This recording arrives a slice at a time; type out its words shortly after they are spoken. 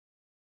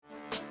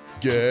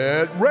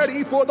Get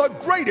ready for the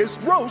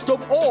greatest roast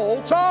of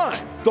all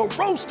time, the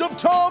Roast of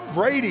Tom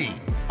Brady,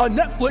 a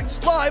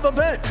Netflix live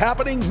event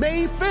happening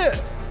May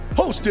 5th.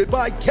 Hosted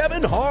by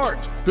Kevin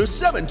Hart, the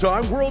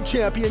 7-time world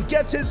champion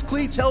gets his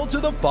cleats held to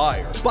the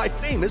fire by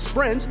famous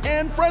friends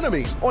and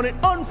frenemies on an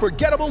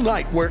unforgettable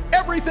night where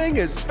everything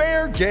is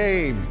fair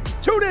game.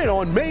 Tune in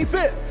on May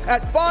 5th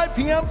at 5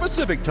 p.m.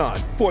 Pacific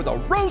time for the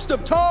Roast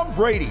of Tom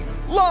Brady,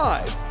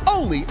 live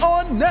only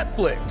on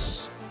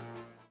Netflix.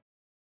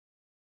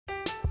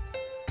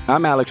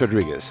 I'm Alex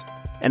Rodriguez.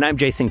 And I'm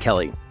Jason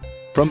Kelly.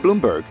 From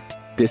Bloomberg,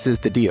 this is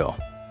The Deal.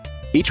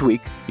 Each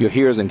week, you'll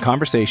hear us in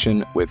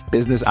conversation with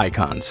business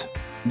icons.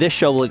 This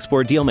show will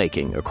explore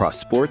deal-making across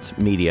sports,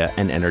 media,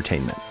 and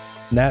entertainment.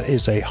 That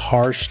is a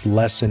harsh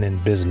lesson in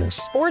business.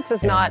 Sports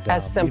is not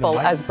as simple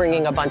as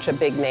bringing a bunch of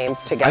big names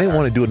together. I didn't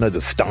want to do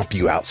another stomp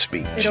you out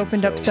speech. It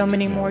opened up so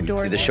many more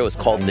doors. The show is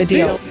called The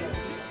Deal.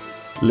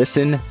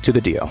 Listen to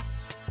The Deal.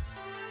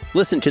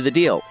 Listen to The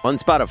Deal on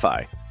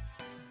Spotify.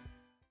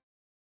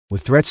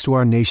 With threats to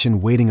our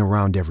nation waiting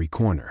around every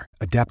corner,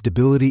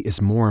 adaptability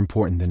is more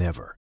important than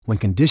ever. When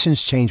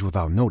conditions change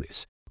without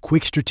notice,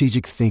 quick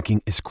strategic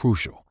thinking is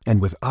crucial.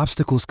 And with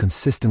obstacles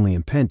consistently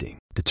impending,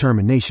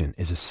 determination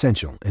is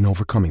essential in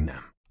overcoming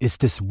them. It's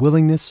this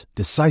willingness,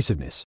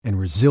 decisiveness, and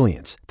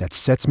resilience that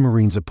sets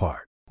Marines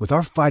apart. With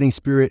our fighting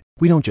spirit,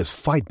 we don't just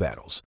fight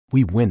battles,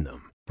 we win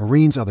them.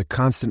 Marines are the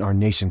constant our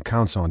nation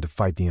counts on to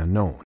fight the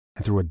unknown.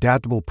 And through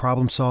adaptable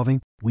problem solving,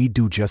 we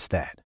do just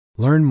that.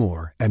 Learn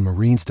more at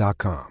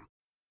marines.com.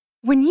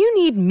 When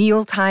you need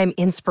mealtime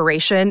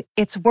inspiration,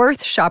 it's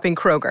worth shopping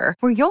Kroger,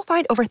 where you'll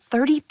find over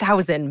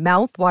 30,000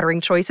 mouth-watering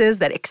choices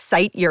that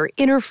excite your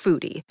inner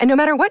foodie. And no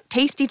matter what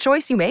tasty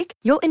choice you make,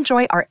 you'll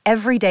enjoy our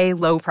everyday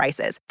low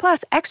prices,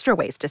 plus extra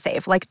ways to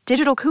save, like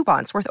digital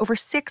coupons worth over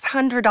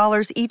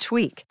 $600 each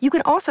week. You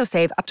can also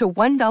save up to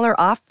 $1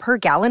 off per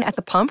gallon at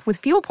the pump with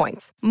fuel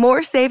points.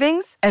 More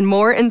savings and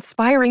more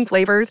inspiring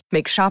flavors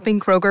make shopping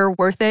Kroger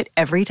worth it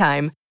every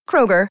time.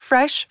 Kroger,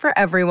 fresh for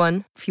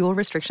everyone. Fuel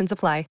restrictions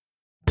apply.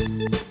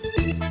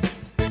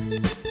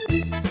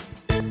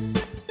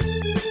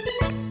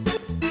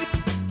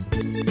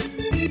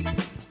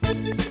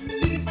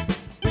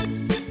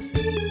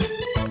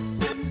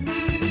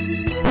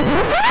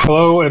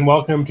 Hello and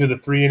welcome to the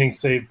 3 Inning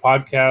Save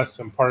podcast.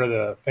 I'm part of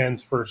the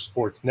Fans First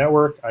Sports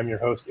Network. I'm your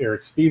host,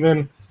 Eric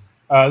Steven.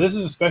 This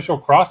is a special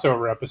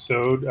crossover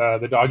episode.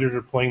 The Dodgers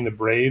are playing the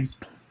Braves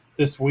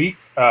this week.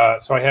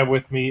 So I have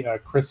with me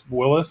Chris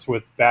Willis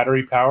with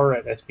Battery Power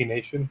at SB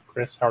Nation.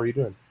 Chris, how are you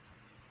doing?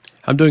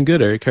 I'm doing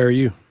good, Eric. How are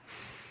you?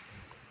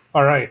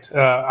 All right.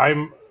 I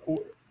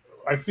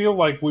feel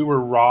like we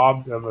were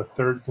robbed of a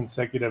third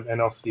consecutive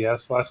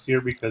NLCS last year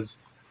because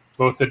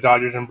both the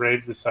Dodgers and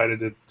Braves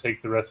decided to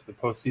take the rest of the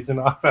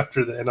postseason off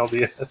after the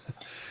NLDS.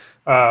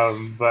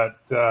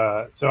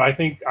 So I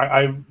think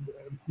I'm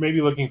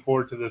maybe looking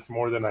forward to this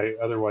more than I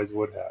otherwise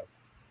would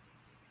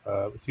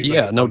have.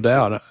 No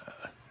doubt.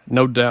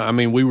 No doubt. I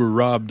mean, we were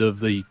robbed of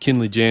the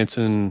Kenley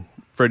Jansen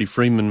Freddie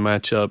Freeman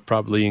matchup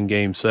probably in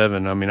Game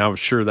 7. I mean, I was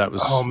sure that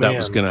was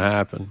going to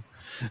happen.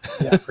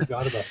 Yeah, I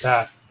forgot about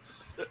that.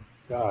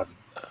 God.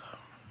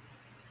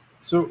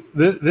 So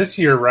this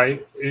year,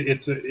 right?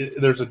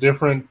 There's a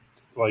different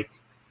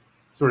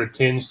sort of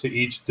tinge to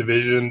each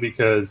division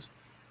because,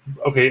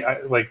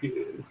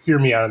 hear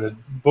me out on this.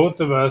 Both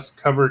of us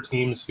cover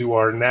teams who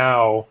are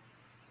now,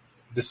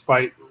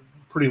 despite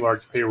pretty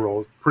large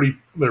payrolls,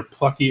 they're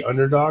plucky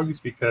underdogs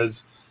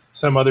because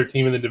some other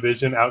team in the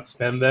division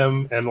outspend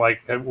them and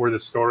were the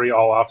story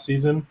all off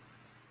season.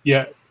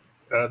 Yet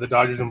the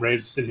Dodgers and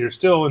Braves sit here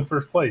still in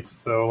first place.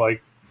 So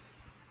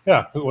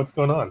what's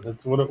going on?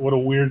 It's what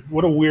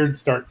a weird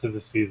start to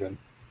the season.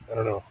 I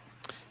don't know.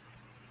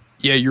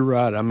 Yeah, you're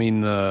right. I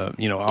mean,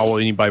 all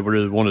anybody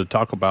really wanted to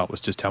talk about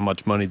was just how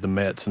much money the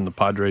Mets and the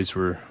Padres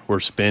were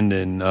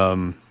spending.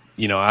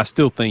 I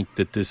still think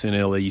that this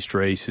NL East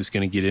race is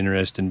going to get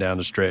interesting down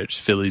the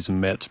stretch. Phillies and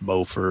Mets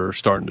both are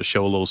starting to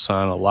show a little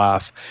sign of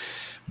life.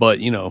 But,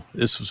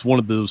 this was one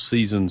of those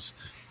seasons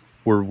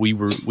where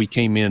we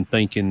came in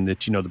thinking that,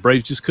 the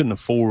Braves just couldn't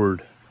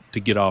afford to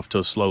get off to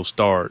a slow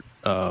start.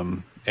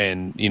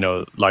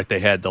 Like they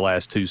had the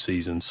last two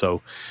seasons.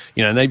 So,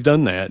 and they've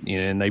done that,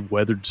 and they've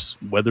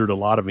weathered a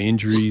lot of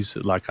injuries,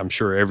 like I'm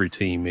sure every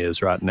team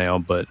is right now.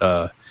 But,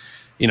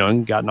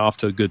 and gotten off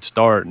to a good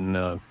start and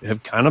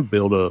have kind of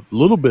built a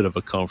little bit of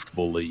a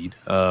comfortable lead.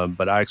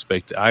 But I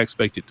expect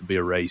it to be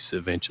a race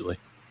eventually.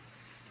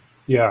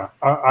 Yeah,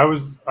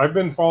 I've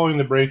been following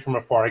the Braves from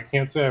afar. I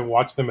can't say I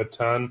watched them a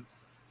ton.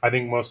 I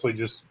think mostly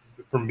just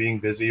from being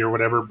busy or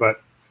whatever.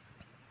 But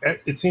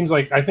it seems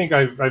like I think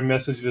I've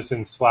messaged this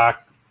in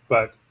Slack.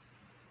 But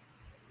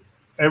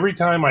every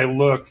time I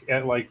look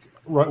at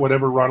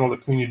whatever Ronald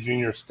Acuna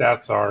Jr.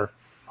 stats are,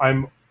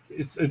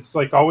 it's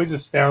always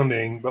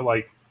astounding. But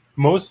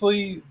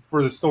mostly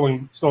for the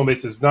stolen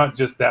bases, not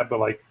just that,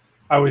 but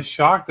I was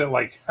shocked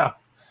that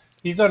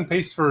he's on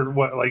pace for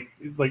what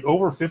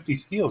over 50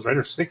 steals, right,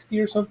 or 60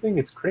 or something.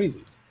 It's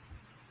crazy.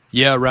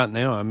 Yeah, right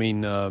now. I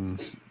mean,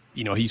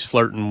 he's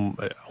flirting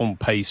on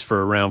pace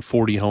for around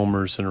 40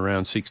 homers and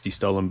around 60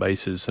 stolen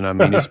bases. And I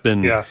mean, it's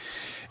been,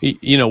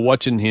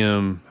 watching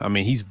him, I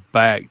mean, he's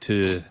back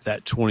to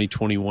that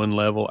 2021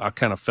 level. I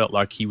kind of felt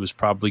like he was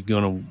probably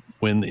going to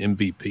win the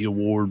MVP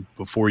award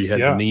before he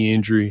had the knee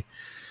injury.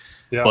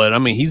 Yeah. But I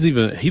mean,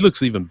 he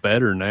looks even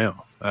better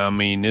now. I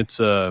mean, it's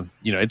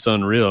it's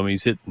unreal. I mean,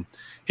 he's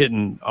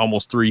hitting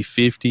almost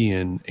 350,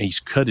 and he's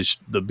cut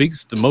the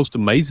most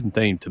amazing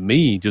thing to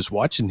me just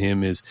watching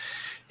him is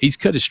he's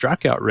cut his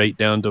strikeout rate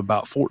down to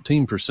about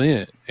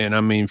 14%. And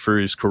I mean, for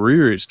his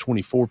career, it's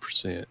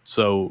 24%.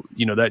 So,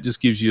 that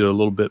just gives you a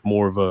little bit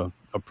more of a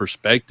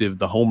perspective.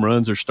 The home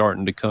runs are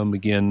starting to come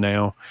again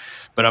now,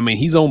 but I mean,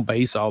 he's on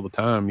base all the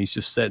time. He's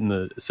just setting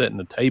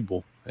the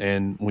table.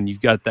 And when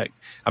you've got that,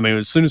 I mean,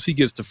 as soon as he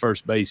gets to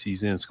first base,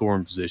 he's in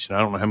scoring position.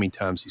 I don't know how many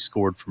times he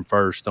scored from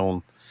first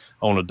on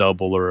a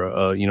double or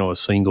a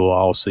single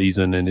all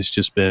season. And it's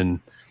just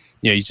been,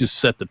 he's just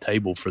set the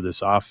table for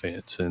this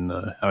offense. And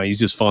I mean, he's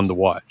just fun to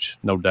watch,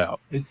 no doubt.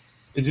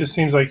 It just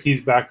seems like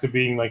he's back to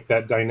being like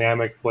that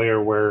dynamic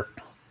player where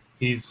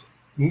he's,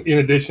 in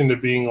addition to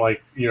being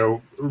like,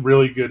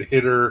 really good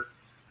hitter,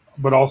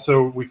 but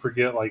also we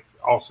forget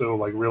also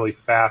really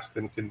fast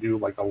and can do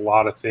like a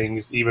lot of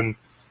things, even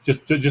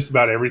just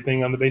about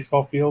everything on the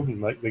baseball field.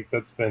 And like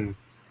that's been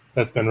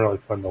really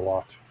fun to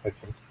watch, I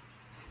think.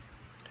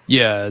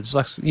 Yeah, it's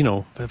like, a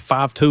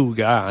 5'2"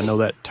 guy. I know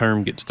that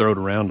term gets thrown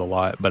around a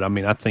lot, but I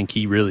mean, I think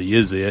he really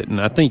is it.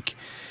 And I think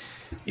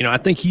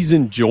he's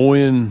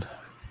enjoying,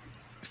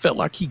 felt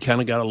like he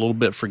kind of got a little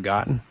bit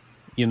forgotten,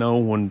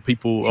 when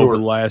people over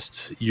the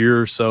last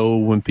year or so,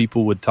 when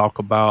people would talk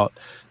about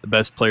the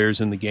best players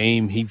in the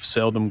game, he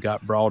seldom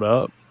got brought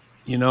up,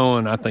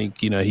 and I think,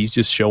 he's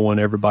just showing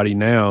everybody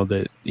now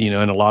that, in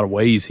a lot of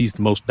ways, he's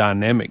the most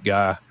dynamic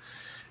guy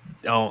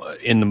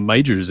in the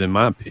majors, in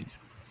my opinion.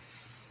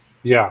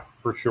 Yeah,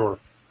 for sure.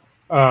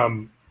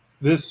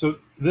 This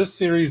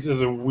series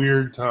is a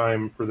weird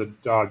time for the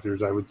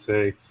Dodgers, I would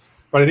say,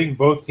 but I think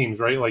both teams,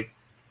 right? Like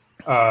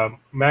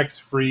Max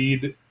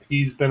Fried,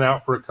 he's been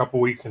out for a couple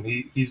weeks, and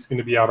he's going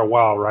to be out a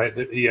while, right?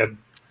 He had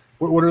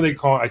what are they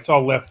calling? I saw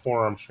left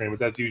forearm strain, but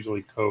that's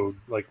usually code.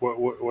 Like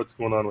what's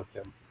going on with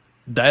him?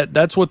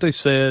 That's what they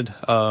said.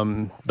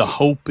 The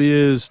hope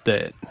is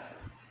that.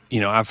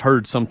 I've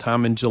heard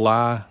sometime in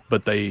July,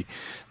 but they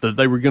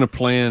were going to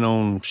plan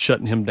on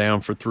shutting him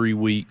down for 3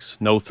 weeks,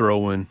 no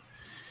throwing,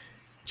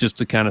 just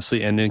to kind of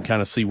see, and then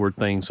kind of see where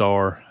things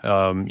are,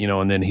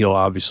 and then he'll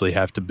obviously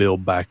have to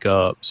build back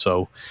up.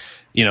 So,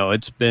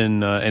 it's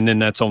been, and then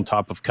that's on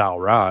top of Kyle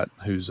Wright,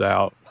 who's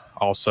out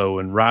also,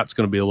 and Wright's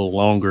going to be a little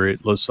longer.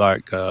 It looks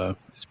like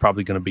it's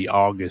probably going to be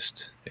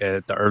August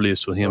at the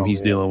earliest with him. He's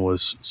dealing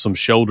with some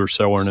shoulder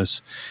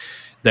soreness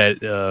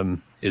that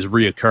is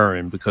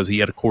reoccurring because he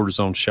had a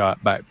cortisone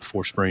shot back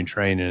before spring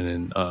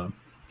training, and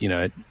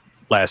it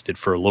lasted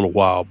for a little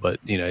while, but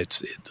the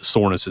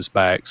soreness is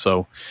back.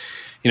 So,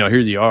 here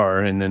you are,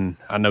 and then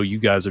I know you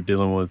guys are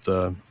dealing with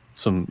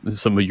some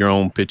of your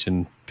own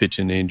pitching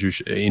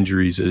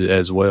injuries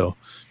as well.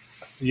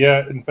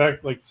 Yeah, in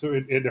fact,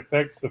 it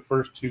affects the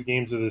first two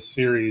games of this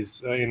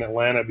series in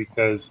Atlanta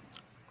because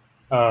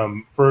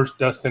first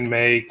Dustin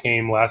May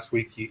came last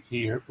week.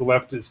 He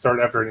left his start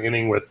after an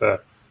inning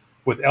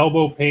with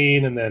elbow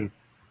pain, and then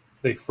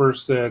they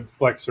first said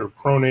flexor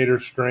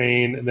pronator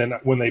strain, and then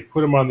when they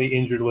put him on the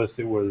injured list,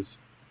 it was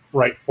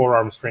right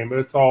forearm strain. But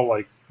it's all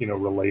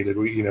related.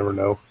 You never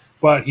know.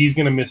 But he's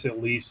going to miss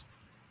at least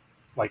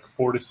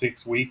 4 to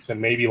 6 weeks, and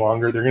maybe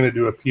longer. They're going to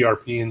do a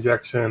PRP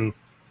injection,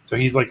 so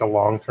he's a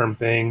long-term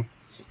thing.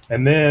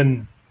 And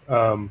then,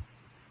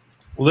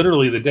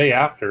 literally the day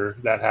after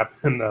that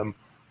happened,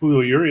 Julio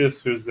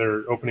Urias, who's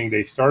their opening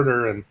day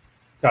starter and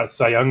got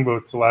Cy Young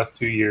votes the last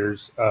 2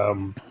 years.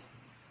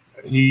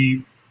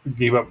 He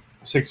gave up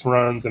 6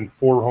 runs and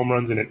 4 home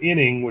runs in an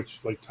inning, which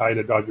tied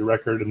a Dodger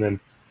record. And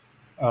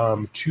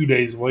then 2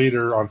 days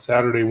later on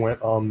Saturday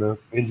went on the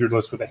injured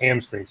list with a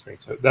hamstring strain.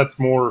 So that's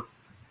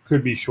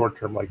could be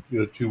short-term,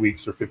 2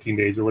 weeks or 15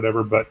 days or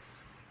whatever. But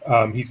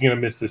he's going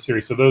to miss this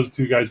series. So those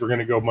two guys were going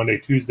to go Monday,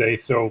 Tuesday.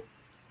 So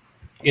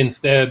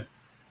instead,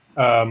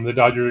 the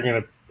Dodgers are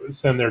going to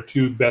send their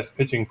 2 best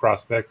pitching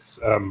prospects,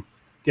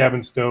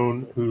 Gavin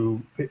Stone,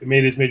 who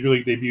made his major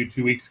league debut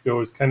 2 weeks ago,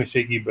 is kind of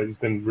shaky, but he's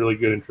been really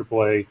good in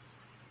AAA.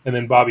 And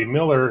then Bobby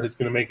Miller is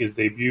going to make his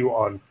debut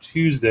on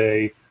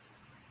Tuesday.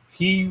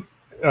 He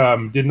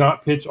did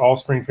not pitch all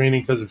spring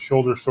training because of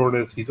shoulder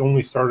soreness. He's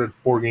only started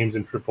 4 games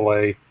in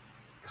AAA,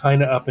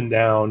 kind of up and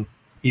down.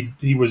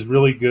 He was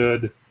really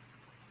good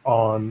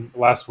on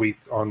last week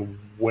on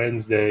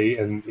Wednesday,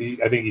 and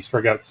I think he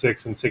struck out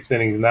 6 in 6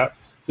 innings. And that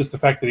just the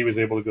fact that he was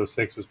able to go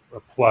 6 was a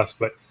plus.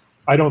 But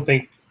I don't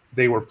think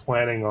they were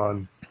planning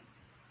on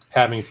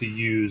having to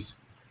use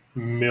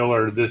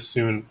Miller this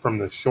soon from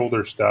the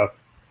shoulder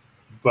stuff,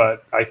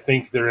 but I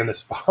think they're in a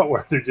spot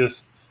where they're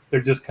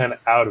just kind of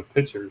out of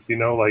pitchers.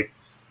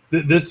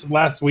 This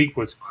last week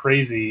was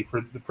crazy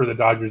for the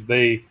Dodgers.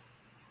 They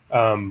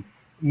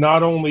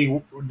not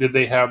only did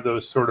they have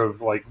those sort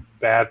of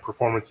bad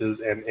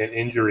performances and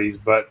injuries,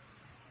 but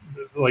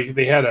like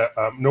they had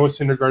Noah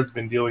Syndergaard's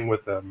been dealing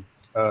with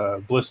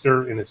a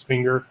blister in his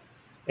finger,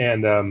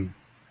 and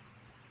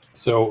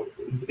so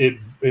it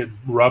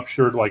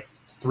ruptured like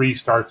 3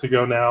 starts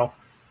ago now.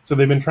 So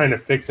they've been trying to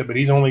fix it, but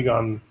he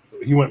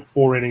went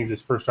 4 innings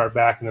his first start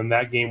back, and then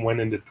that game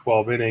went into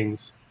 12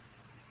 innings.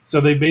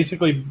 So they've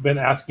basically been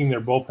asking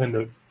their bullpen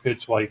to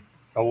pitch like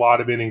a lot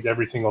of innings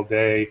every single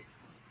day.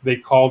 They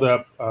called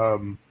up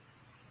an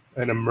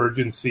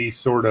emergency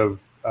sort of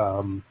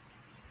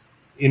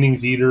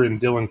innings eater in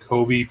Dylan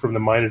Covey from the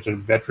minors, a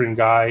veteran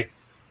guy.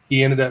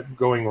 He ended up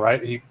going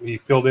right. He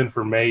filled in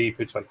for May. He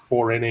pitched like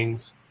 4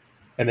 innings,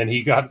 and then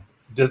he got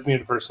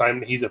designated for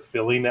assignment. He's a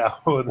Philly now.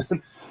 And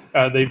then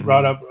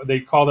they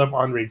called up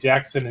Andre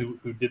Jackson,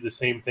 who did the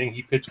same thing.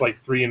 He pitched like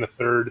 3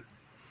 1/3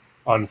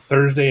 on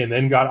Thursday, and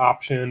then got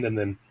optioned, and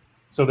then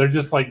so they're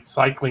just like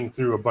cycling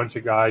through a bunch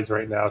of guys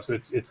right now. So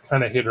it's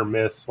kind of hit or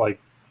miss. Like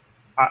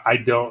I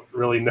don't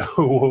really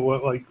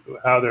know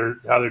how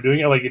they're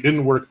doing it. Like it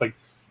didn't work. Like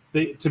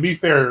to be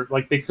fair,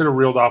 like they could have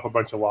reeled off a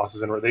bunch of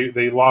losses, and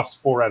they lost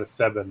 4 out of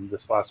 7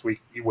 this last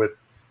week. With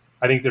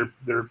I think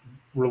their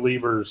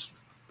relievers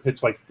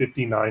pitched like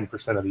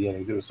 59% of the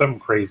innings. It was something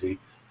crazy.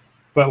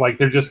 But like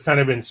they're just kind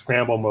of in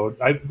scramble mode.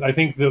 I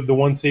think the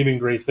one saving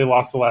grace, they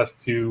lost the last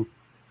 2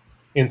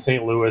 in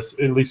St. Louis,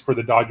 at least for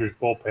the Dodgers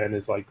bullpen,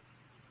 is like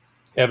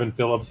Evan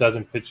Phillips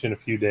hasn't pitched in a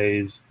few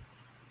days.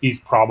 He's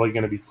probably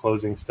going to be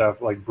closing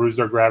stuff. Like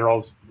Brusdar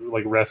Graterol's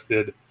like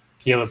rested.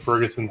 Caleb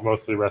Ferguson's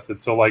mostly rested.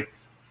 So like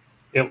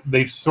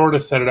they've sort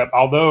of set it up.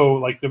 Although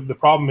like the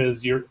problem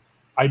is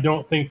I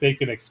don't think they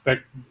can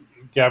expect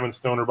Gavin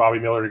Stone or Bobby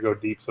Miller to go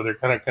deep, so they're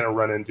kind of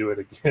run into it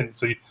again.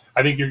 So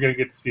I think you're going to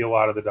get to see a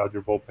lot of the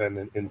Dodger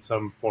bullpen in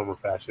some form or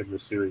fashion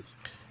this series.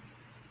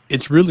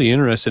 It's really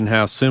interesting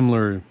how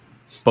similar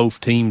both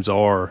teams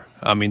are.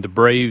 I mean, the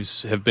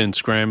Braves have been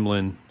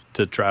scrambling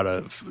to try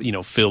to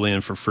fill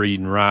in for Fried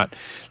and Wright.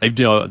 They've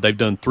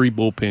done 3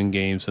 bullpen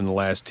games in the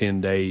last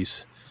 10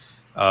 days,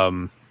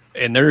 and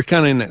they're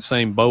kind of in that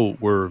same boat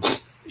where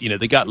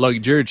they got lucky.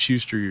 Jared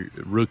Schuster,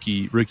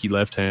 rookie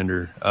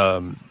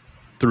left-hander.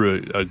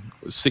 Through a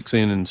 6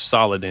 innings,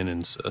 solid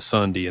innings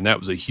Sunday, and that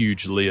was a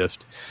huge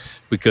lift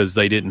because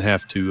they didn't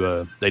have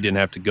to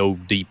go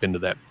deep into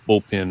that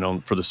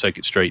bullpen for the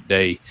second straight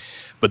day.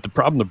 But the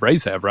problem the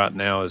Braves have right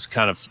now is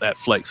kind of that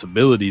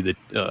flexibility that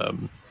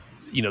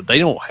they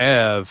don't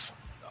have.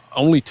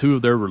 Only 2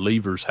 of their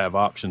relievers have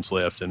options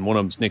left, and one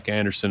of them's Nick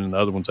Anderson, and the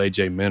other one's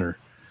AJ Minter.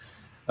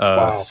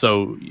 Wow.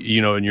 So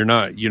and you're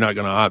not going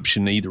to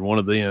option either one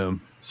of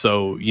them.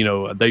 So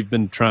they've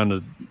been trying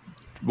to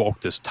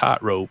walk this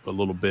tightrope a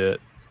little bit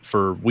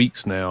for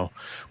weeks now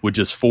with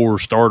just 4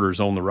 starters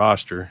on the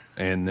roster,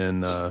 and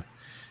then a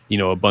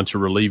bunch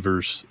of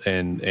relievers,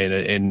 and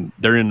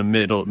they're in the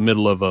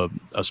middle of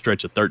a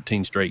stretch of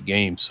 13 straight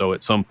games. So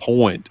at some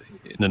point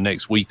in the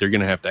next week, they're going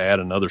to have to add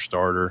another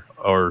starter,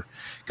 or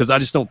because I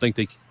just don't think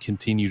they can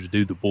continue to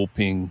do the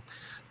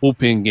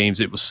bullpen games.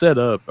 It was set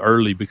up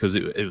early because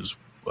it was.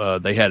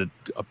 They had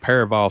a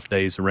pair of off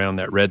days around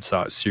that Red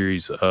Sox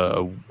series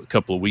a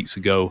couple of weeks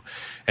ago,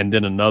 and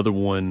then another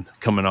one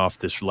coming off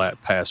this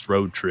past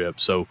road trip.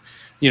 So,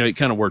 it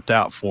kind of worked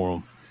out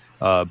for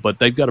them. But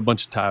they've got a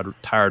bunch of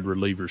tired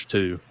relievers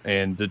too.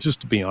 And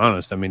just to be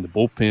honest, I mean, the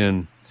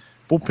bullpen,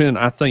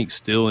 I think,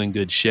 still in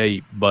good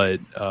shape, but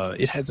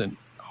it hasn't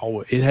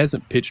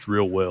pitched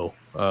real well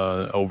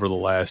over the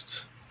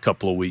last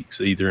couple of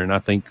weeks either. And I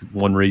think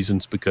one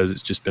reason's because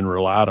it's just been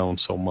relied on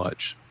so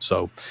much.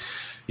 So.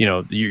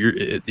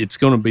 It's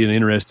going to be an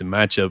interesting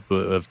matchup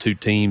of 2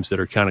 teams that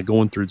are kind of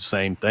going through the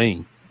same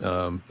thing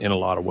in a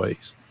lot of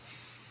ways.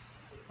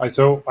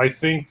 So I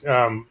think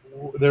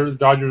the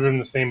Dodgers are in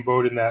the same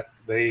boat in that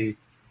they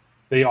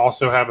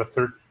also have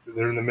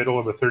they're in the middle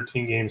of a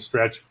 13-game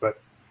stretch, but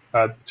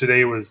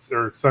Sunday was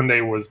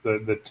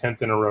the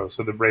 10th in a row.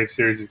 So the Braves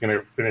series is going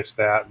to finish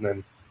that, and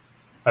then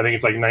I think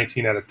it's like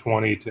 19 out of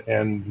 20 to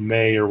end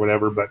May or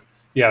whatever. But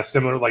yeah,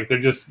 similar. Like they're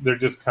just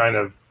kind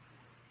of.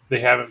 They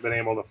haven't been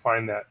able to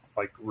find that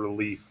like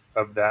relief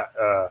of that.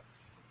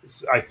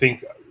 I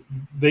think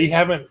they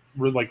haven't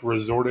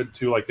resorted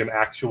to like an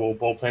actual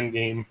bullpen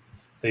game.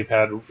 They've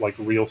had like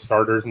real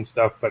starters and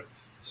stuff, but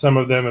some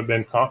of them have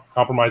been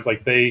compromised.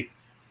 Like Tony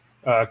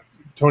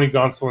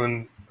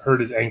Gonsolin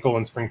hurt his ankle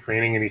in spring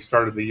training, and he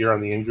started the year on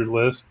the injured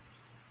list.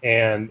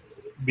 And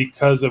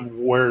because of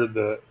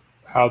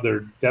how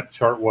their depth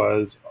chart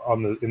was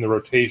in the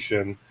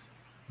rotation,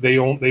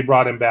 they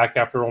brought him back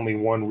after only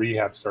 1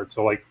 rehab start.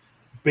 So like.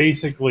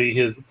 Basically,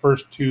 his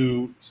first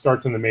 2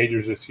 starts in the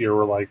majors this year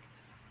were like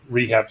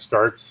rehab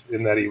starts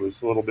in that he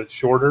was a little bit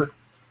shorter,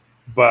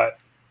 but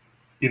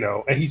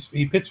and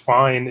he pitched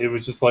fine. It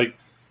was just like,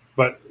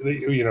 but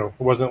it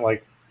wasn't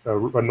like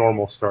a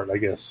normal start, I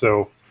guess.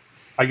 So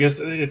I guess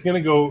it's going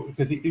to go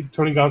because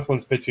Tony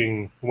Gonsolin's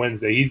pitching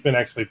Wednesday. He's been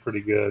actually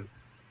pretty good.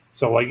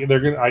 So like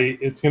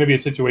it's going to be a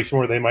situation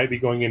where they might be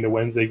going into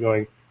Wednesday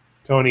going,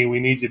 Tony, we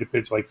need you to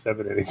pitch like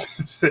 7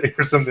 innings today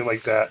or something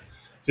like that.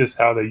 Just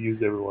how they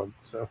use everyone.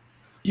 So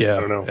Yeah, I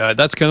don't know.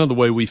 That's kind of the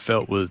way we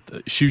felt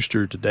with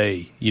Schuster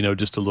today.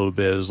 Just a little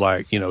bit. It was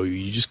like,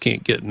 you just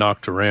can't get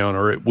knocked around.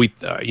 Or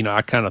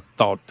I kind of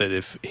thought that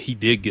if he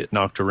did get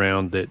knocked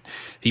around, that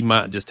he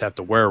might just have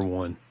to wear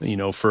one,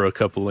 for a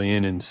couple of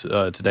innings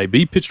today. But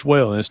he pitched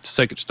well, and it's the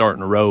second start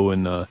in a row.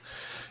 And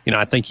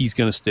I think he's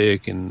going to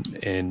stick. And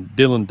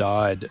Dylan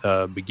Dodd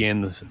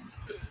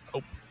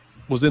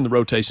was in the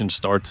rotation to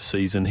start the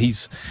season. He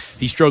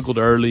struggled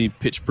early,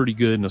 pitched pretty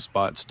good in a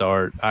spot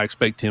start. I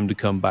expect him to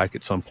come back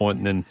at some point.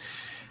 And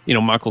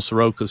then, Michael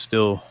Soroka's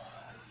still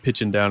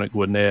pitching down at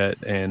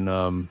Gwinnett,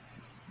 and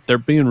they're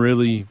being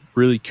really,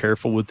 really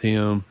careful with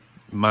him,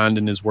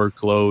 minding his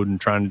workload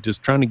and trying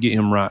to get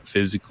him right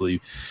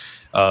physically.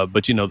 But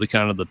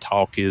the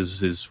talk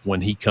is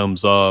when he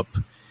comes up,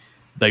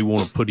 they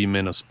want to put him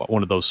in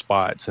one of those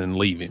spots and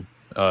leave him.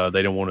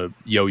 They don't want to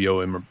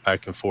yo-yo him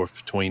back and forth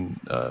between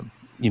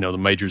the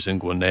majors in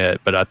Gwinnett.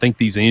 But I think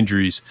these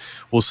injuries,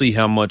 we'll see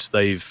how much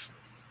they've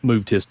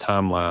moved his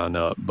timeline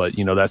up. But,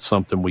 that's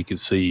something we could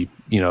see,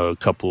 a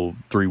couple,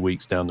 3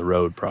 weeks down the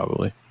road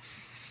probably.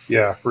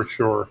 Yeah, for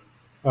sure.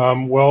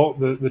 Well,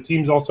 the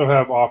teams also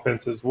have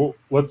offenses.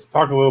 Let's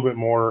talk a little bit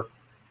more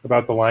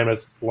about the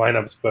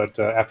lineups, but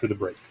after the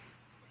break.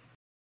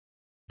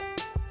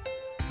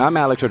 I'm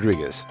Alex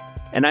Rodriguez.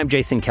 And I'm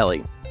Jason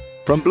Kelly.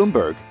 From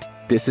Bloomberg,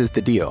 this is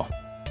The Deal.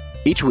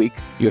 Each week,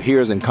 you'll hear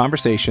us in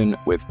conversation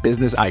with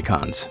business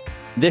icons.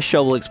 This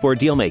show will explore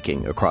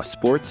deal-making across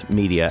sports,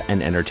 media,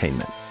 and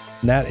entertainment.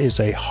 That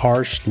is a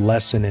harsh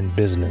lesson in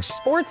business.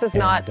 Sports is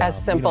not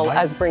as simple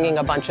as bringing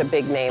a bunch of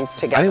big names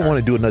together. I didn't want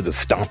to do another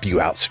stomp you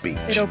out speech.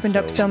 It opened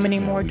up so many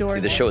more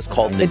doors. The show is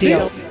called The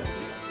Deal.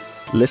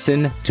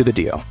 Listen to The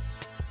Deal.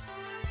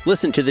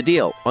 Listen to The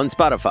Deal on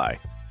Spotify.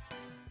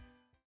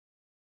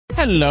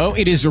 Hello,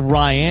 it is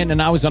Ryan,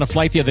 and I was on a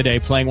flight the other day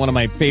playing one of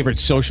my favorite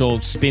social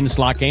spin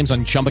slot games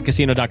on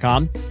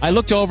ChumbaCasino.com. I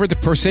looked over at the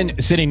person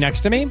sitting next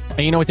to me, and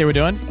you know what they were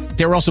doing?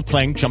 They were also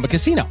playing Chumba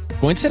Casino.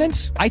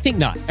 Coincidence? I think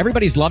not.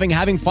 Everybody's loving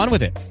having fun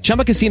with it.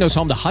 Chumba Casino is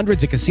home to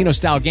hundreds of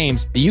casino-style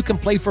games that you can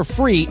play for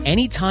free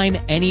anytime,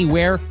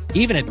 anywhere,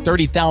 even at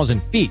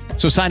 30,000 feet.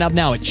 So sign up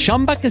now at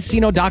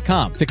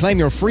ChumbaCasino.com to claim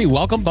your free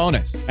welcome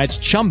bonus. That's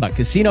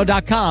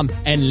ChumbaCasino.com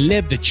and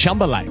live the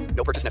Chumba life.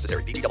 No purchase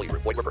necessary. VGW.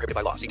 Void where prohibited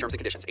by law. See terms and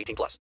conditions.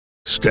 18+.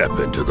 Step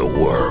into the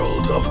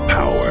world of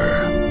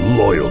power,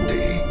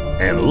 loyalty,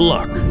 and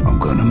luck. I'm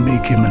gonna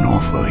make him an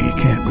offer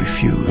he can't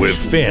refuse. With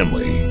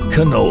family,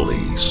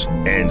 cannolis,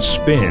 and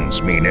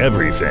spins mean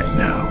everything.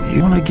 Now,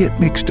 you wanna get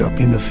mixed up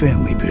in the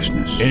family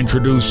business.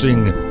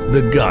 Introducing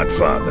The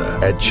Godfather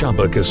at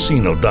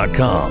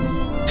ChumbaCasino.com.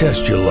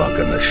 Test your luck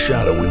in the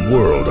shadowy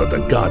world of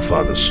The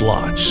Godfather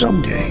slot.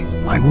 Someday,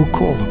 I will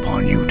call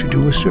upon you to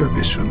do a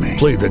service for me.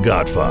 Play The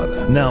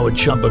Godfather, now at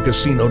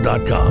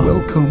ChumbaCasino.com.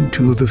 Welcome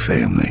to the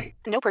family.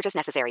 No purchase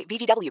necessary.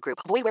 VGW Group.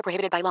 Void where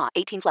prohibited by law.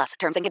 18+.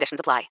 Terms and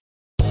conditions apply.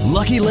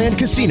 Lucky Land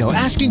Casino,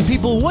 asking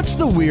people, what's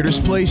the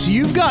weirdest place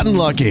you've gotten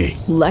lucky?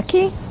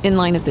 Lucky? In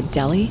line at the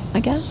deli, I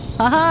guess?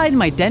 Aha, in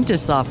my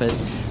dentist's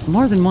office.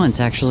 More than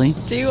once, actually.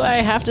 Do I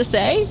have to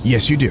say?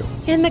 Yes, you do.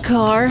 In the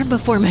car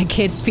before my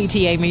kids'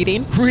 PTA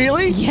meeting.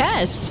 Really?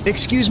 Yes.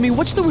 Excuse me,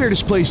 what's the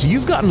weirdest place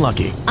you've gotten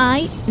lucky?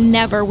 I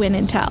never win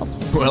and tell.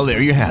 Well,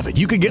 there you have it.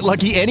 You can get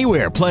lucky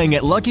anywhere, playing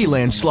at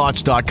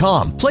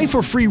LuckyLandSlots.com. Play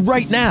for free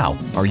right now.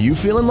 Are you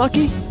feeling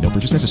lucky? No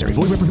purchase necessary.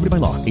 Void where prohibited by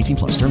law.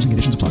 18+. Terms and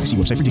conditions apply. See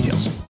website for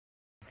details.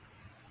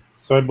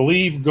 So I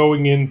believe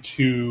going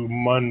into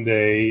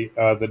Monday,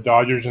 the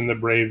Dodgers and the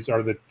Braves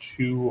are the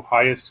two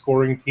highest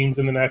scoring teams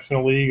in the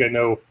National League. I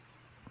know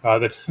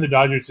that the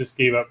Dodgers just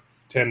gave up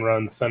 10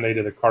 runs Sunday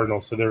to the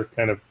Cardinals, so they're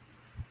kind of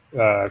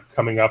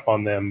coming up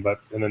on them.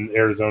 And then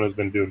Arizona's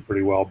been doing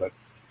pretty well. But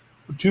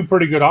two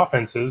pretty good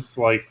offenses.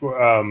 Like,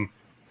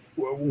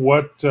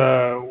 what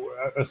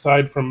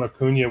aside from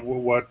Acuna,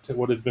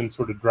 what has been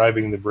sort of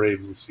driving the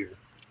Braves this year?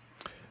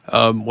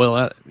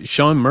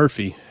 Sean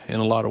Murphy in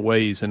a lot of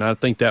ways, and I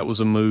think that was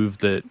a move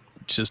that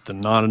just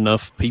not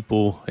enough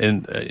people,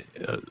 and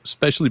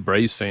especially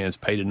Braves fans,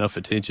 paid enough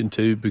attention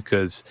to,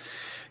 because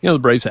the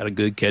Braves had a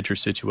good catcher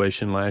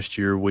situation last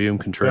year. William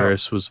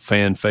Contreras was a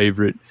fan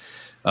favorite,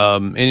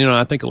 and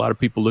I think a lot of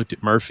people looked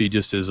at Murphy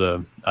just as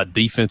a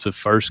defensive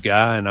first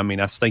guy, and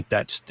I think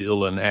that's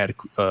still an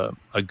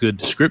a good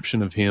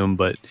description of him,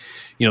 but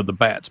the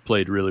bats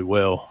played really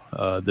well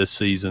this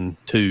season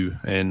too,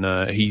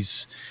 and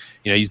he's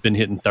been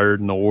hitting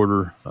third in the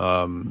order.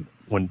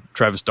 When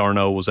Travis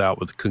d'Arnaud was out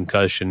with a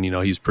concussion,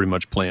 he's pretty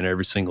much playing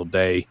every single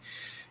day,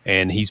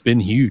 and he's been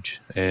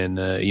huge. And,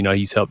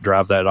 he's helped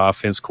drive that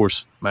offense. Of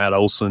course, Matt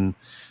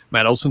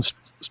Olson's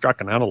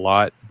striking out a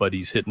lot, but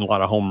he's hitting a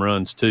lot of home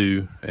runs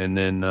too. And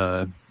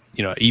then,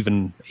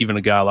 even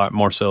a guy like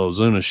Marcell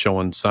Ozuna is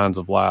showing signs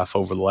of life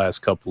over the last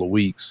couple of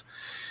weeks.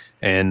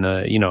 And,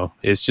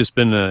 it's just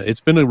been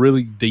a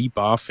really deep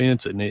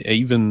offense. And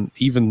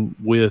even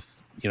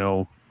with,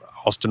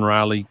 Austin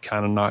Riley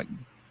kind of not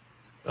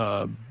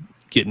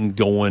getting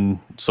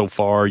going so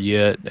far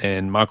yet,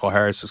 and Michael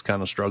Harris has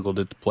kind of struggled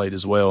at the plate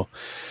as well.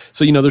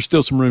 So, there's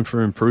still some room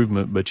for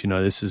improvement, but,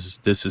 this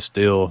is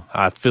still,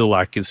 I feel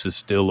like this is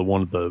still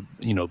one of the,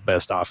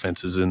 best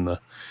offenses in the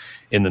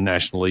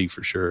National League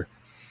for sure.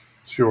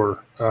 Sure.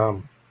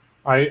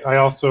 I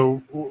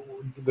also,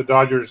 the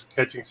Dodgers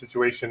catching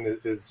situation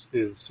is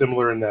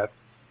similar in that,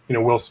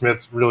 Will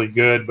Smith's really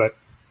good, but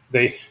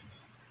they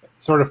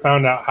sort of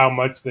found out how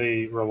much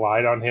they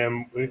relied on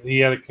him. He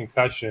had a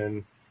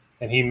concussion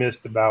and he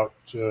missed about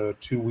 2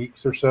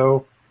 weeks or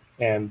so,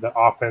 and the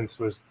offense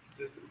was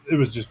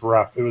just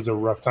rough. It was a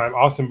rough time.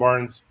 Austin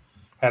Barnes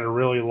had a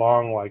really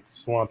long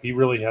slump. He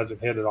really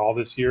hasn't hit at all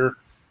this year,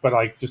 but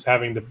just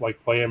having to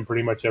play him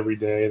pretty much every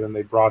day. And then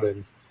they brought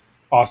in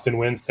Austin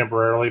Wynns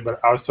temporarily. But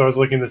I was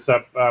looking this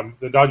up.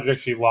 The Dodgers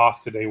actually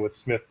lost today with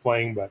Smith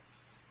playing, but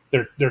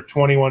they're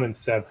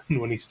 21-7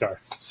 when he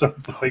starts. So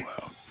it's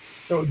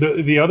so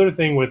the other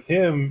thing with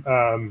him.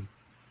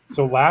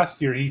 So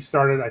last year he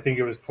started, I think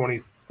it was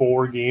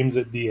 24 games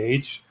at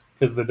DH,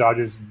 because the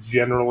Dodgers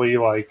generally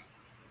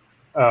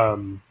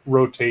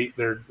rotate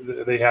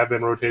they have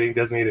been rotating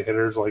designated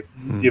hitters,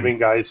 giving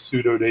guys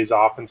pseudo days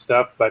off and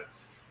stuff. But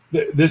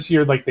this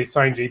year, they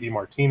signed JD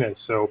Martinez,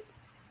 so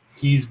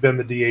he's been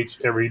the DH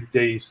every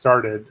day he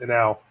started. And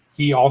now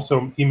he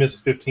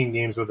missed 15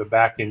 games with a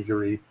back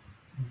injury.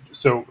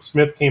 So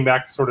Smith came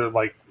back sort of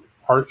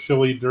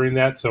partially during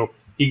that, so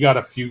he got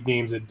a few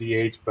games at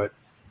DH. But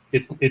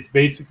it's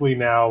basically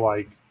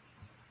now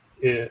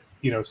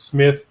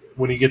Smith,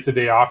 when he gets a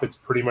day off, it's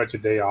pretty much a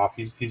day off.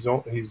 He's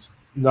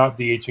not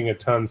DHing a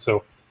ton,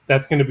 so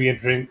that's going to be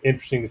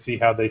interesting to see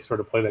how they sort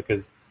of play that,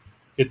 because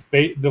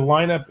the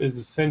lineup is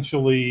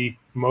essentially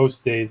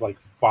most days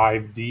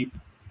 5 deep.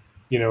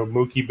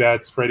 Mookie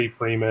Betts, Freddie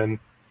Freeman,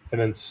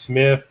 and then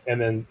Smith, and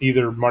then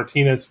either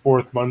Martinez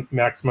 4th,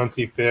 Max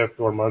Muncy 5th,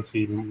 or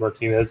Muncy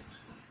Martinez,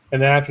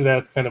 and then after that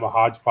it's kind of a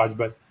hodgepodge.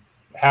 But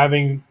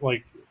having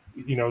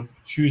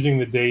choosing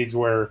the days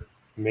where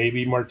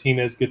maybe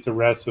Martinez gets a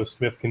rest so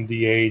Smith can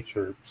DH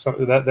or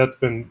something, that's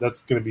going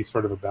to be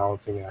sort of a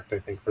balancing act, I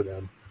think, for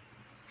them.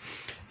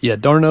 Yeah,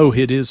 d'Arnaud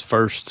hit his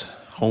first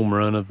home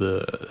run of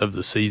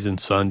the season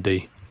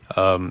Sunday.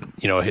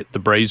 The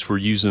Braves were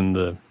using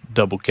the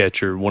double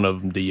catcher, one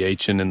of them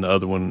DHing and the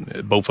other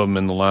one, both of them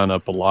in the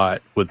lineup a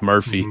lot with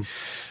Murphy. Mm-hmm.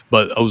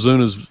 But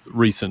Ozuna's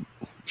recent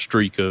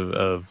streak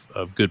of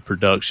good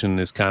production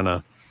has kind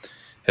of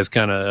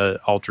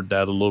altered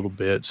that a little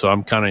bit. So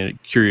I'm kind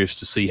of curious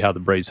to see how the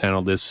Braves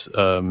handle this,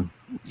 going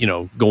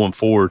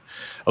forward.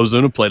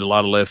 Ozuna played a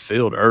lot of left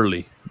field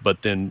early,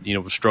 but then,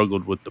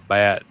 struggled with the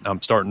bat.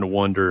 I'm starting to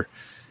wonder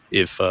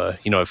if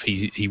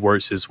he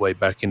works his way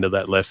back into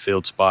that left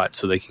field spot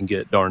so they can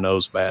get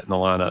d'Arnaud's bat in the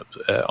lineup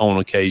on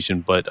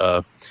occasion. But,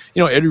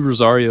 Eddie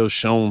Rosario's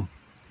shown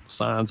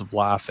signs of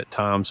life at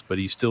times, but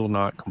he's still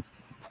not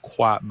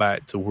quite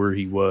back to where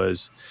he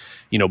was,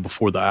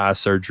 before the eye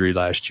surgery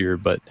last year.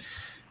 But,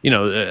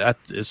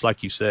 it's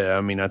like you said.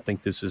 I mean, I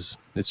think it's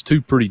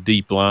 2 pretty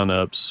deep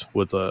lineups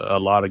with a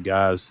lot of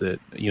guys that,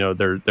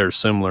 they're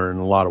similar in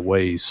a lot of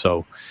ways.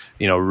 So,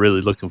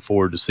 really looking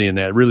forward to seeing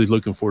that. Really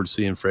looking forward to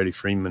seeing Freddie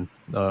Freeman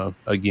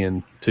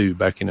again too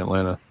back in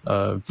Atlanta.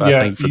 I was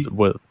going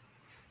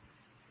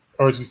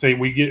to say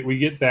we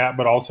get that,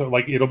 but also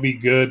it'll be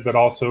good. But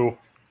also,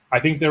 I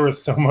think there was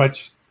so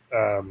much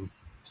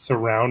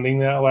surrounding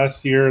that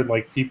last year.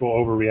 People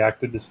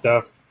overreacted to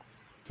stuff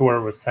to where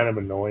it was kind of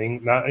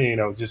annoying, not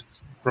just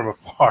from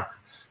afar,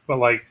 but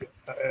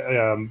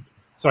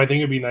so I think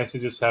it'd be nice to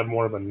just have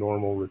more of a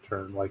normal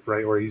return,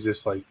 right, where he's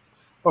just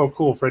oh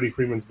cool, Freddie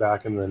Freeman's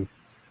back. And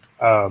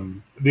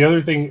then the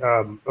other thing,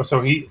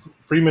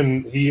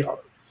 Freeman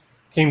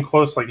came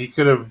close, he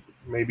could have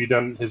maybe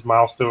done his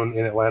milestone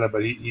in Atlanta,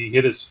 but he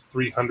hit his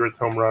 300th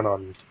home run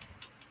on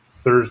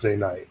Thursday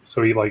night,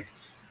 so he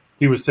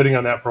was sitting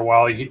on that for a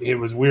while. It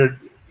was weird.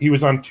 He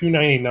was on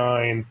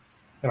 299.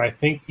 And I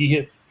think he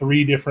hit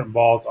 3 different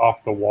balls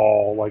off the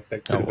wall,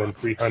 that could have been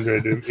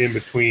 300 in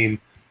between,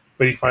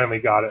 but he finally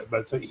got it.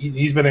 But so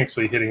he's been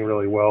actually hitting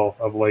really well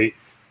of late.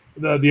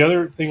 The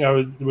other thing I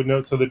would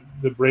note, so the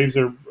Braves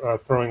are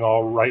throwing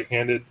all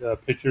right-handed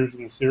pitchers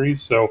in the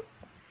series. So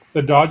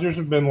the Dodgers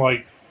have been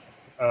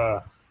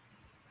a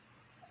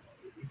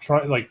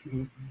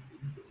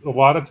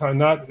lot of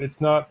time.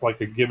 It's not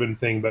a given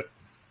thing, but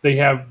they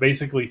have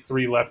basically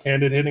 3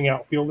 left-handed hitting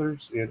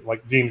outfielders. And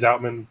James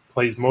Outman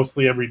plays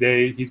mostly every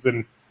day. He's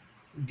been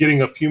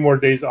getting a few more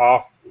days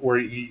off where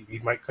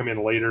he might come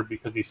in later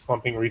because he's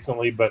slumping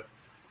recently. But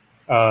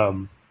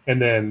and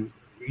then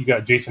you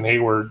got Jason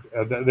Hayward.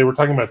 They were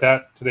talking about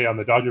that today on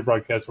the Dodger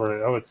broadcast,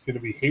 where it's going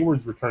to be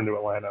Hayward's return to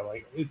Atlanta.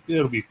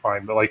 It'll be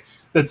fine, but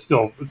it's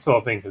still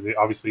a thing because he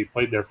obviously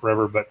played there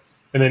forever. But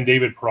and then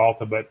David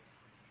Peralta, but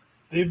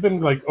they've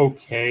been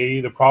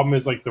okay. The problem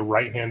is the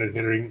right-handed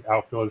hitting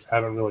outfielders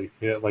haven't really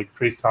hit.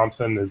 Trace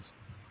Thompson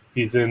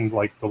he's in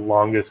the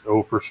longest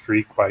 0 for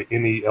streak by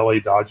any LA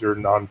Dodger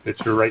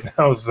non-pitcher right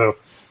now. So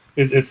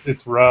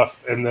it's rough.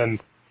 And then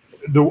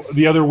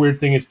the other weird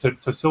thing is to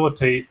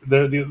facilitate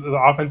the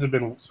offense has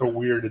been so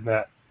weird in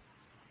that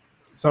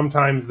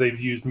sometimes they've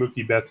used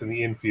Mookie Betts in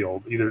the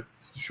infield, either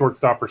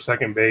shortstop or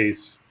second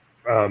base,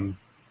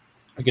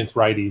 against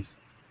righties,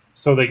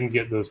 so they can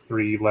get those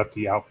 3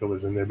 lefty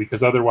outfielders in there,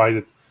 because otherwise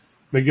it's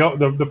Miguel.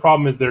 The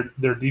problem is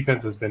their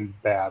defense has been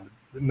bad.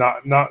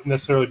 Not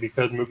necessarily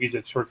because Mookie's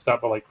at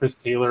shortstop, but like Chris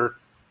Taylor,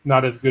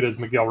 not as good as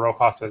Miguel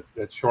Rojas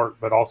at short,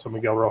 but also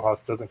Miguel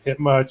Rojas doesn't hit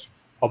much,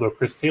 although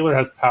Chris Taylor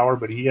has power,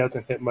 but he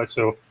hasn't hit much.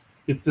 So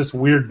it's this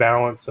weird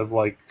balance of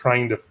like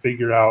trying to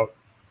figure out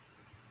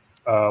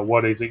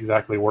what is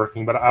exactly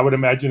working. But I would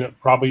imagine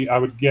I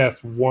would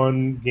guess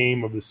one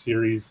game of the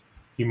series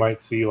you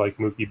might see like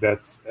Mookie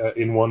Betts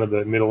in one of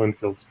the middle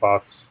infield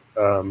spots,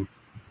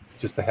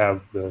 just to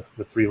have the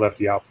 3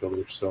 lefty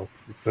outfielders. So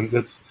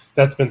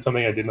that's been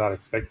something I did not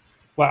expect.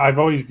 I've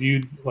always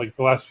viewed, like,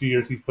 the last few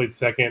years he's played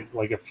second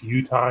like a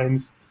few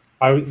times.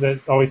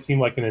 That's always seemed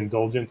like an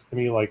indulgence to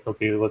me. Like,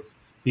 okay, let's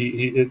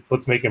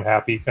make him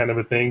happy, kind of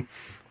a thing.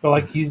 But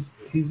like he's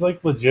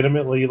like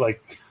legitimately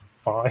like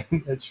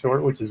fine at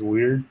short, which is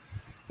weird.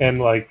 And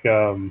like,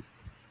 but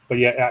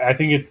yeah, I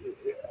think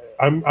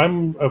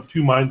I'm of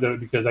two minds of it,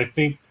 because I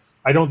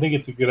don't think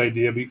it's a good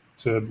idea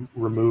to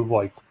remove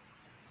like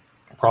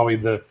probably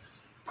the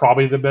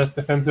best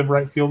defensive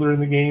right fielder in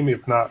the game,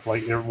 if not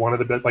like one of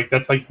the best. Like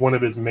that's like one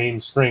of his main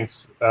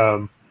strengths,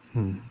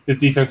 his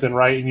defense and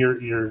right.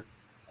 And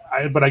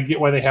but I get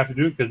why they have to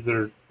do it, because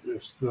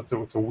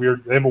it's a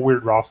weird. They have a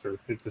weird roster.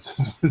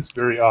 It's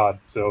very odd.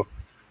 So,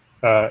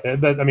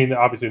 and that, I mean,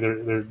 obviously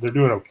they're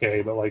doing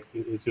okay, but like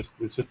it's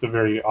just a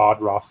very odd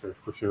roster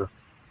for sure.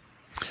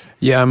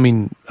 Yeah, I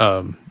mean,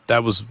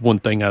 that was one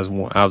thing I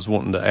was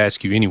wanting to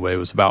ask you anyway,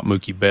 was about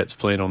Mookie Betts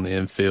playing on the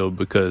infield,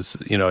 because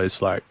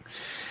it's like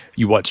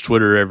you watch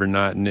Twitter every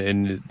night,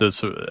 and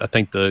I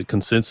think the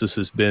consensus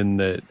has been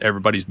that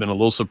everybody's been a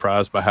little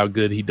surprised by how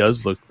good he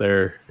does look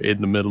there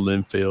in the middle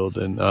infield.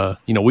 And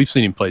we've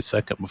seen him play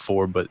second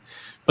before, but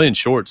playing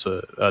short's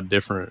a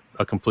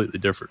completely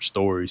different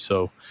story.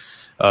 So.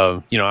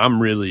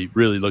 I'm really,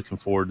 really looking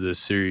forward to this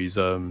series.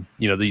 Every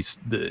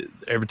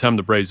time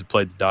the Braves have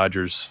played the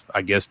Dodgers,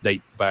 I guess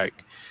dating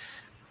back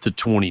to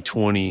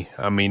 2020.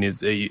 I mean, in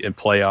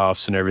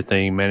playoffs and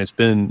everything, man,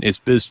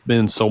 it's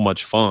been so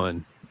much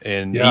fun.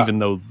 And even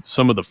though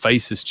some of the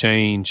faces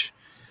change,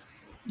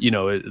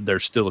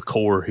 there's still a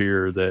core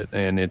here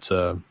it's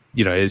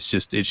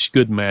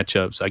good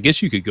matchups. I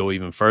guess you could go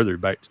even further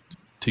back to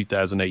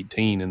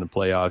 2018 in the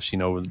playoffs.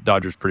 The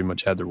Dodgers pretty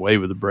much had their way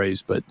with the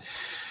Braves, but.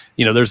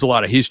 There's a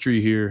lot of history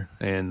here,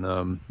 and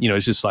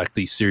it's just like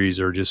these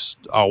series are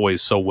just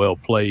always so well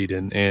played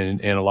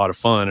and a lot of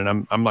fun.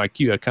 And I'm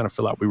like you, I kind of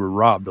feel like we were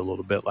robbed a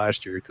little bit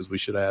last year, because we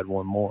should have had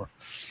one more.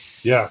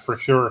 Yeah, for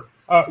sure.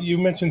 You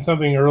mentioned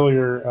something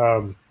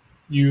earlier.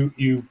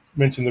 You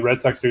mentioned the Red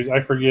Sox series.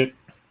 I forget.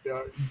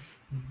 Are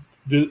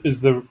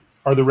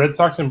the Red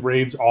Sox and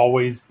Braves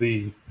always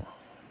the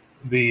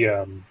what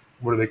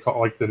do they call,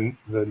 like the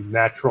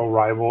natural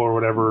rival or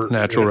whatever?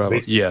 Natural rival,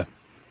 baseball? Yeah.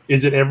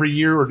 Is it every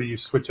year, or do you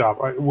switch off?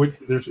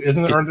 Aren't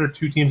there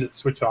 2 teams that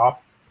switch off?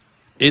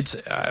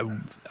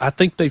 I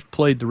think they've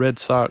played the Red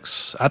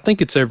Sox. I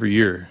think it's every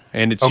year,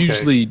 and it's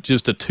usually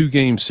just a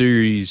 2-game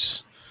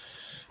series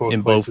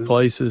both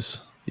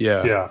places.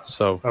 Yeah. Yeah.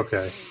 So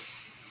okay.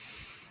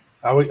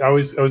 I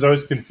was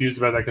always confused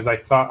about that, because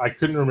I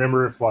couldn't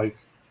remember if I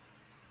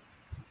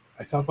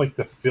thought like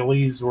the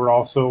Phillies were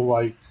also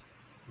like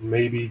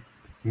maybe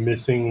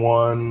missing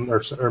one,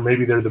 or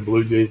maybe they're the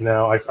Blue Jays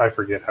now. I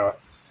forget how it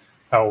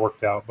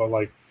worked out, but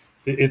like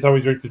it's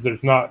always weird, because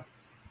there's not.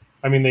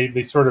 I mean,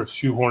 they sort of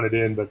shoehorn it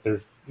in, but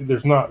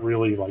there's not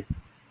really like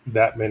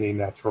that many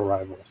natural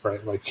rivals,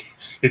 right? Like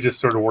it just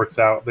sort of works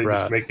out. They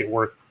just make it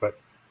work. But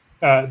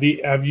have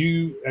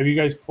you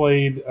guys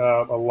played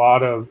a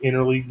lot of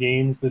interleague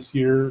games this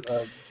year?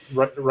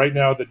 Right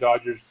now, the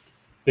Dodgers,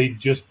 they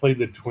just played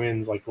the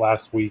Twins like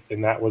last week,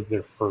 and that was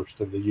their first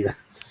of the year.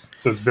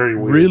 So it's very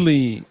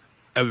weird.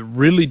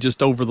 Really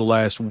just over the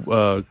last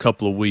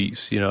couple of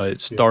weeks,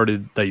 it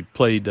started. They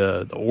played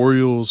the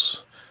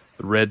Orioles,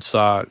 the Red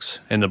Sox,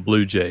 and the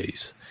Blue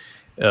Jays,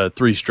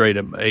 3 straight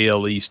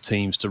AL East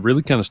teams to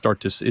really kind of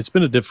start this. It's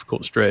been a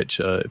difficult stretch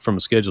from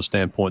a schedule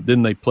standpoint.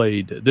 Then they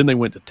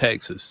went to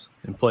Texas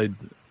and played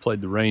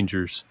the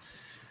Rangers,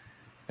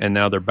 and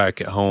now they're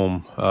back at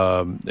home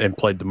and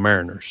played the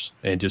Mariners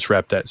and just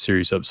wrapped that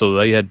series up. So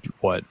they had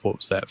what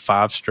was that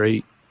 5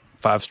 straight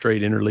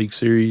interleague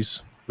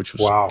series, which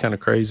was kind of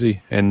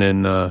crazy. And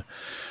then,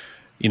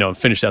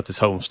 finished out this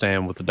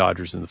homestand with the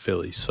Dodgers and the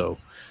Phillies. So,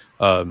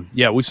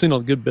 we've seen a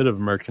good bit of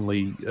American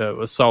League.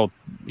 The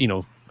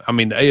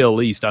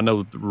AL East, I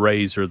know the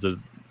Rays are the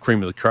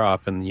cream of the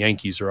crop and the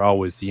Yankees are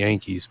always the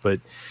Yankees. But,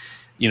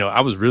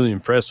 I was really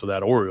impressed with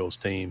that Orioles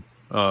team.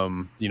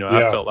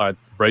 I felt like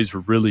the Braves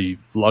were really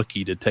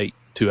lucky to take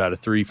 2 out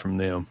of 3 from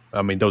them.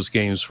 I mean, those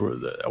games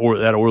that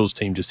Orioles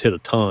team just hit a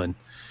ton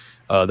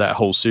that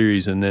whole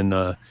series. And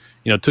then,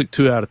 took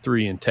 2 out of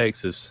 3 in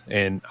Texas.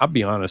 And I'll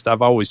be honest,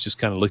 I've always just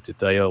kind of looked at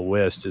the AL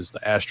West as the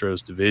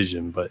Astros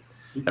division, but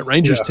that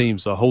Rangers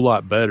team's a whole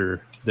lot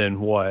better than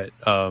what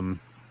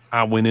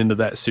I went into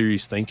that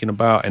series thinking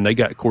about. And they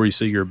got Corey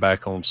Seager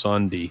back on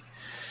Sunday.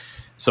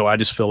 So I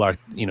just feel like,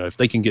 if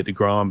they can get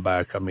DeGrom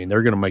back, I mean,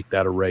 they're going to make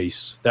that a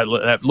race. That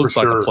looks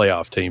like a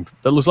playoff team.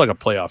 That looks like a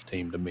playoff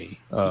team to me.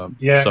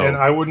 And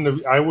I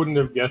wouldn't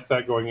have guessed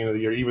that going into the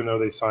year, even though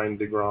they signed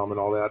DeGrom and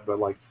all that. But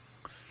like,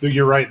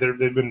 you're right,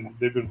 they've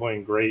been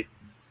playing great.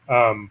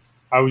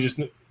 I was just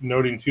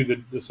noting too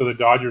that the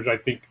Dodgers, I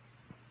think,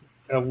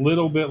 a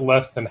little bit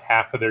less than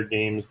half of their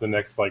games the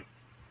next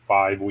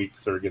 5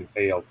 weeks are against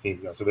AL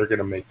teams now, so they're going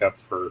to make up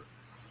for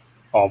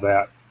all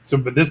that. So,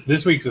 but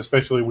this week's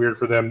especially weird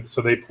for them.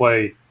 So they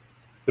play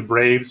the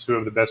Braves, who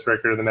have the best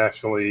record in the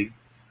National League,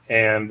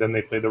 and then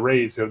they play the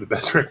Rays, who have the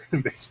best record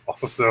in baseball.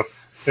 So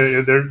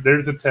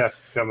there's a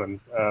test coming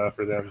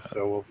for them.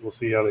 So we'll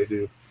see how they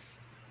do.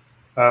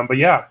 But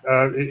yeah,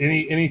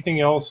 anything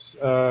else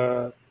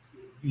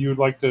you would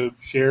like to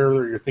share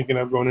or you're thinking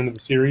of going into the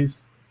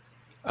series?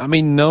 I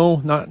mean, no,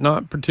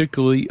 not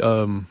particularly.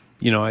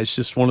 It's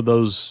just one of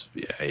those.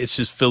 It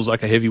just feels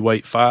like a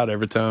heavyweight fight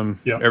every time.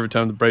 Yeah. Every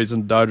time the Braves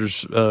and the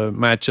Dodgers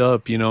match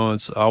up,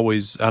 it's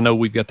always. I know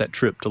we've got that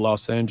trip to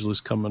Los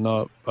Angeles coming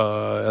up.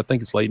 I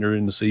think it's later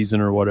in the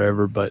season or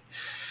whatever, but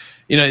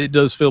it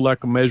does feel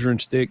like a measuring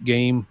stick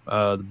game.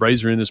 The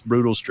Braves are in this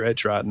brutal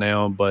stretch right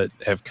now, but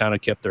have kind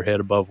of kept their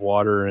head above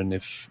water. And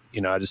if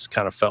I just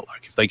kind of felt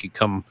like if they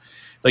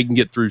can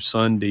get through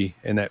Sunday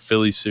in that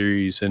Philly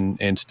series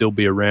and still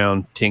be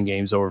around 10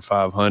 games over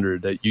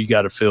 500, that you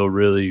got to feel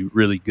really,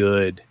 really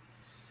good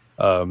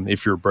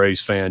if you're a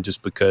Braves fan,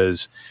 just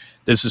because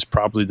this is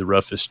probably the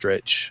roughest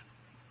stretch,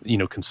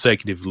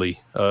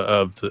 consecutively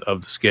of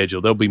the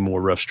schedule. There'll be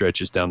more rough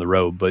stretches down the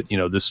road, but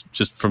this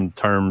just from the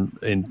term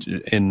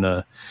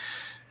in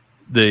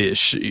the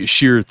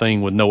sheer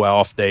thing with no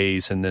off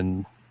days and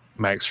then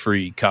Max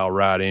Fried, Kyle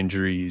Wright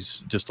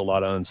injuries, just a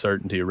lot of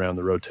uncertainty around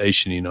the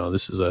rotation.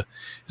 This is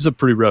a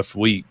pretty rough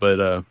week,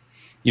 but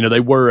they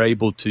were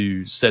able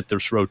to set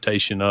this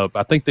rotation up.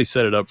 I think they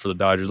set it up for the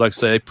Dodgers. Like I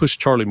say, they pushed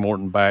Charlie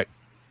Morton back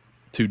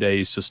 2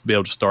 days just to be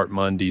able to start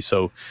Monday.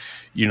 So,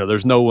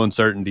 there's no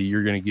uncertainty.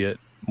 You're going to get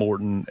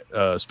Morton,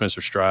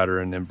 Spencer Strider,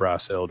 and then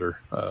Bryce Elder,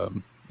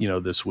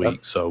 this week.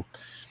 Yep. So,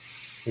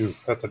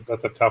 that's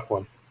a tough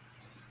one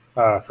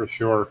for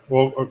sure.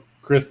 Well,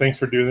 Chris, thanks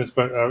for doing this,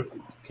 but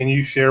can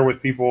you share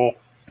with people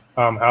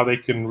how they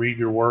can read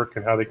your work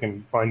and how they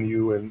can find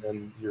you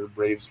and your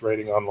Braves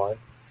writing online?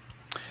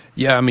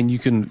 Yeah, I mean, you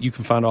can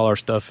find all our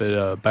stuff at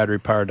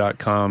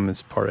batterypower.com.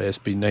 It's part of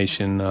SB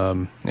Nation.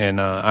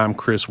 And I'm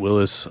Chris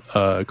Willis,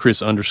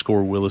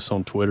 Chris_Willis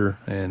on Twitter.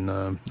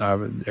 And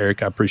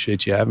Eric, I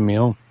appreciate you having me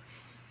on.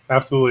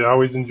 Absolutely. I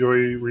always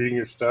enjoy reading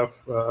your stuff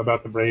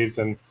about the Braves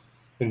and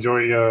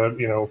enjoy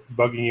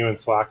bugging you in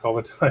Slack all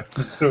the time.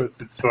 So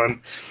it's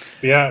fun.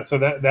 But yeah, so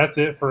that's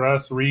it for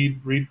us.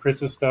 Read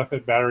Chris's stuff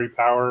at Battery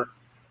Power.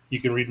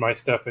 You can read my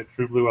stuff at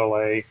True Blue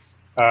LA.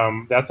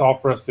 That's all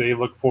for us today.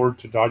 Look forward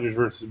to Dodgers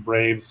versus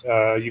Braves.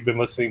 You've been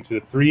listening to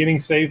the 3 Inning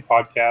Save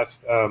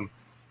podcast,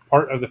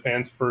 part of the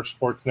Fans First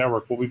Sports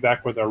Network. We'll be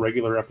back with our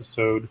regular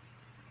episode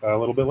a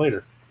little bit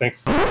later.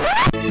 Thanks.